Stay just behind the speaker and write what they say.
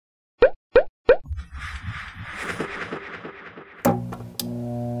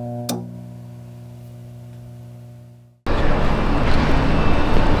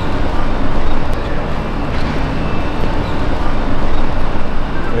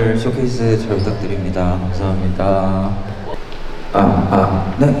다들 쇼케이스 잘 부탁드립니다. 감사합니다.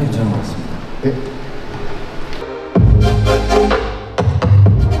 네, 괜찮은 것 같습니다. 네.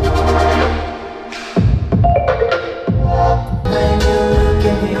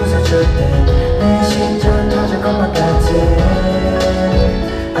 내 심장 터질 것만 같아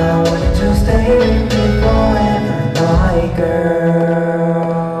I want you to stay with me forever my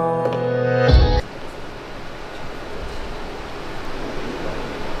girl.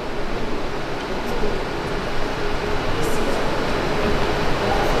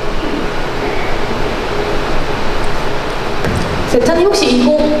 제찬이 혹시 이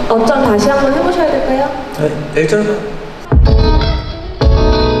곡 어쩜 다시 한번 해보셔야 될까요? 네, 1절만.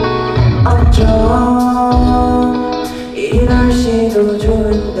 이 날씨도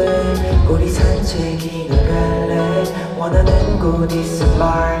좋은데 우리 산책이나 갈래 원하는 곳 있음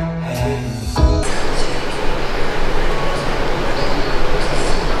말해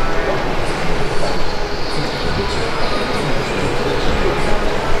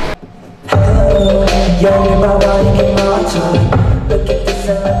여기 봐봐 이게 맞춰 Look at this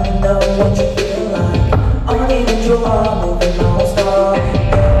and let me know what you feel like 어디든 좋아 moving non-stop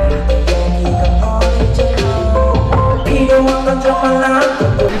필요한 건 정말 난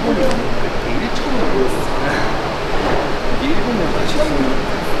일본이 이게 일처럼 보였어. 이게 일본이랑 같이 쓰면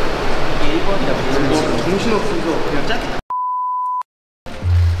이게 일본이랑 정신없어서 그냥 짧게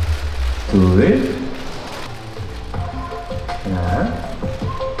둘, 하나.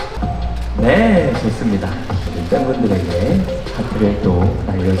 네, 좋습니다. 우리 팬분들에게 하트를 또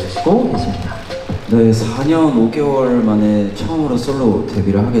날려주시고 계십니다. 네, 4년 5개월 만에 처음으로 솔로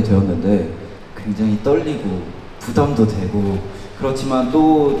데뷔를 하게 되었는데 굉장히 떨리고 부담도 되고 그렇지만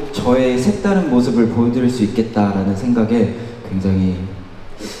또 저의 색다른 모습을 보여드릴 수 있겠다라는 생각에 굉장히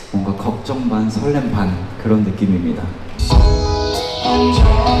뭔가 걱정 반 설렘 반 그런 느낌입니다. 이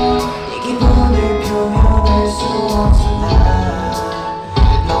기분을 표현할 수 없어 난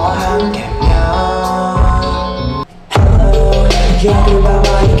너와 함께면 Hello 여기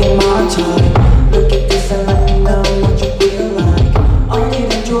봐봐 이게 맞춰 Look at this and let me know what you feel like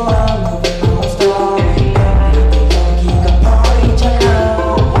어디든 좋아 moving non-stop 여기가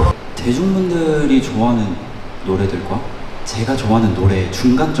party잖아. 대중분들이 좋아하는 노래들과 제가 좋아하는 노래의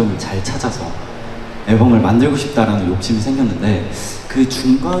중간점을 잘 찾아서 앨범을 만들고 싶다라는 욕심이 생겼는데 그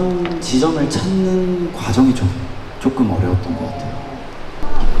중간 지점을 찾는 과정이 조금 어려웠던 것 같아요.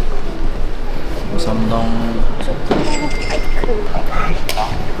 감사합니다.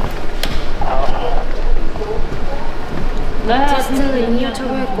 네, 테스트는 인이어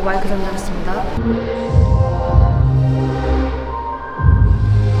처리했고 마이크 전달했습니다.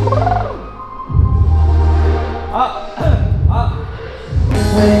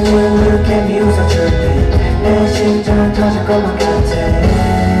 When you look at me 웃어줄 때내 심장 터질 것만 같아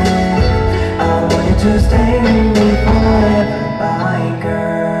I want you to stay with me forever my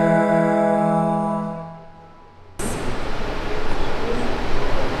girl.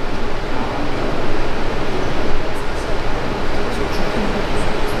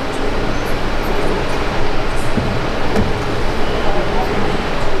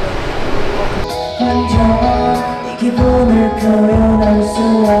 이 기분을 표현할 수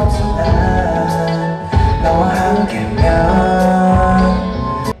없어 난 너와 함께면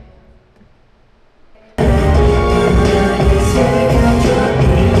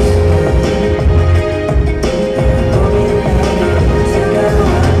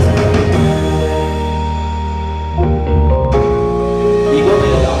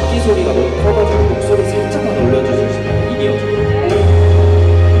이번에 악기 소리가 너무 커가지고 목소리 살짝만 올려주시면 인이어 좀.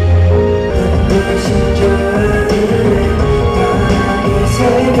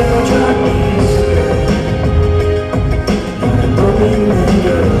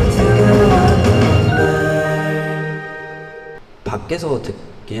 밖에서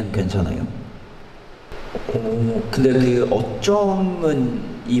듣기엔 괜찮아요. 근데 그 어점은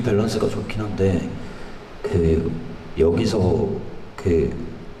이 밸런스가 좋긴 한데 그 여기서 그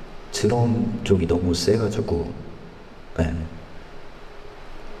드럼 쪽이 너무 세가지고 네.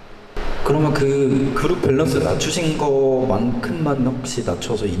 그러면 그 그룹 밸런스 낮추신 거만큼만 혹시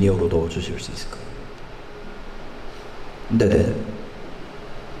낮춰서 인이어로 넣어주실 수 있을까요? 네네.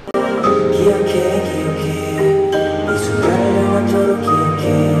 기억해 이 순간을 영원토록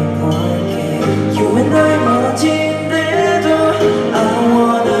기억해 볼게 You and I 멀어진대도 I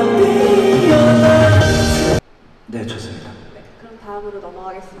wanna be your love. 네, 좋습니다. 네, 그럼 다음으로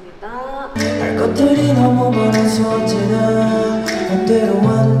넘어가겠습니다. 할 것들이 너무 많아서 언제나 맘대로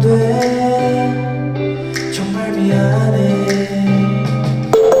안 돼 정말 미안해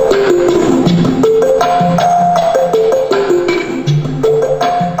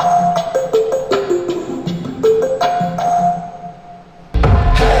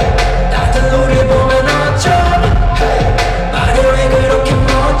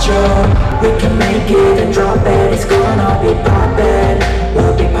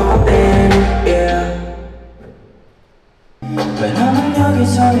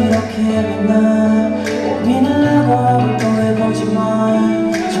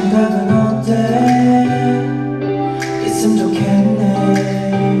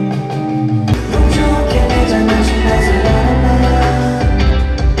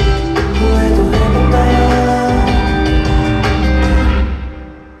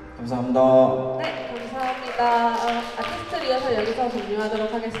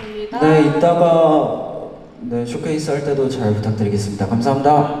부탁드리겠습니다. 네, 이따가 네, 쇼케이스 할 때도 잘 부탁드리겠습니다.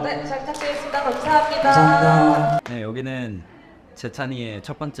 감사합니다. 네, 잘 부탁드리겠습니다. 감사합니다. 감사합니다. 네, 여기는 재찬이의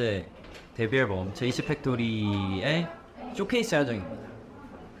첫 번째 데뷔 앨범 JCFACTORY의 쇼케이스 야정입니다.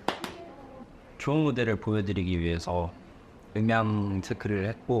 좋은 무대를 보여드리기 위해서 음향 체크를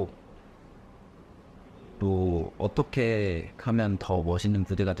했고 또 어떻게 하면 더 멋있는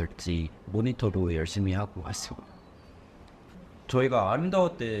무대가 될지 모니터도 열심히 하고 왔습니다. 저희가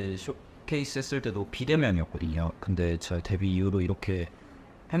아름다워 때 쇼케이스 했을 때도 비대면이었거든요. 근데 저희 데뷔 이후로 이렇게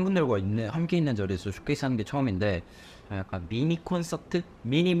팬분들과 함께 있는 자리에서 쇼케이스 하는 게 처음인데 약간 미니 콘서트?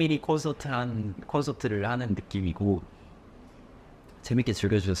 미니 콘서트를 하는 느낌이고 재밌게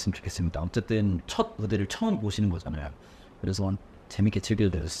즐겨주셨으면 좋겠습니다. 어쨌든 첫 무대를 처음 보시는 거잖아요. 그래서 재밌게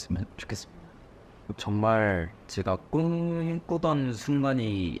즐겨주셨으면 좋겠습니다. 정말 제가 꿈꾸던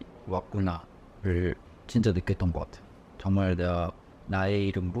순간이 왔구나를 진짜 느꼈던 것 같아요. 정말 내가 나의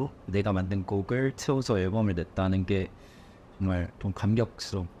이름으로 내가 만든 곡을 채워서 앨범을 냈다는 게 정말 좀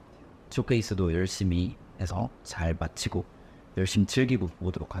감격스러운 쇼케이스도 열심히 해서 잘 마치고 열심히 즐기고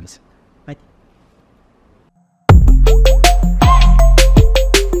오도록 하겠습니다. 파이팅!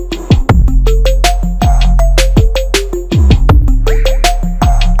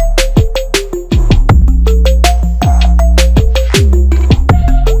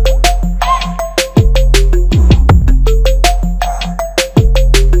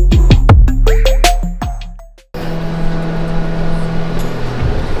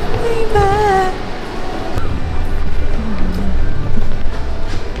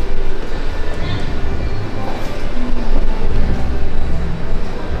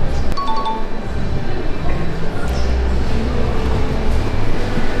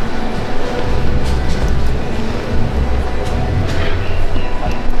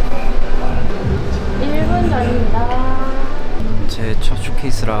 제 첫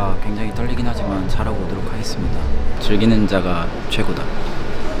쇼케이스라 굉장히 떨리긴 하지만 잘하고 오도록 하겠습니다. 즐기는 자가 최고다.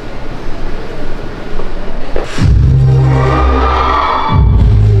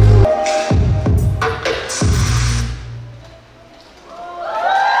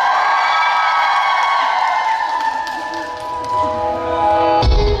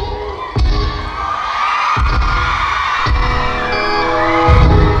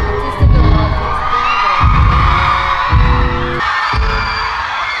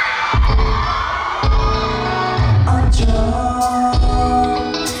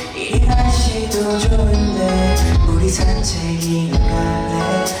 산책이나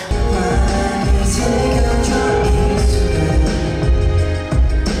갈래 마음이 새겨져 이 순간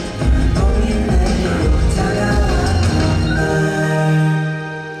널 보인 내리로 다가왔던 날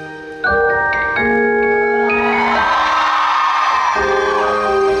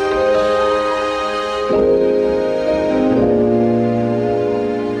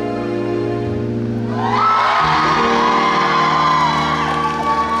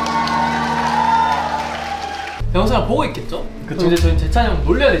영상을 보고 있겠죠? 그쵸. 이제 저희 재찬이 형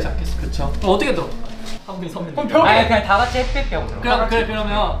놀려야 되지 않겠습니까? 그쵸. 그럼 어떻게 들어? 한분이 선배님. 그럼 벽에. 아니 그냥 다 같이 해피해피하고 들어.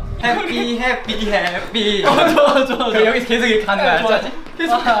 그러면 해피 해피 해피. 좋아. 그럼 여기서 계속 이렇게 가는 거야. 알지?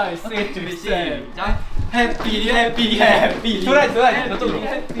 계속. 시작. 해피 해피 해피. 돌아야지. 저쪽으로.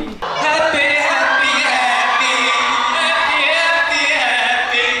 해피 해피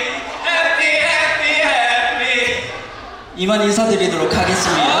이만 인사드리도록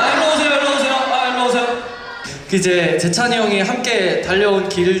하겠습니다. 일로 오세요. 이제 재찬이 형이 함께 달려온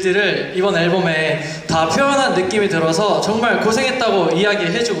길들을 이번 앨범에 다 표현한 느낌이 들어서 정말 고생했다고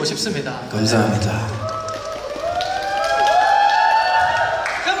이야기해주고 싶습니다. 감사합니다.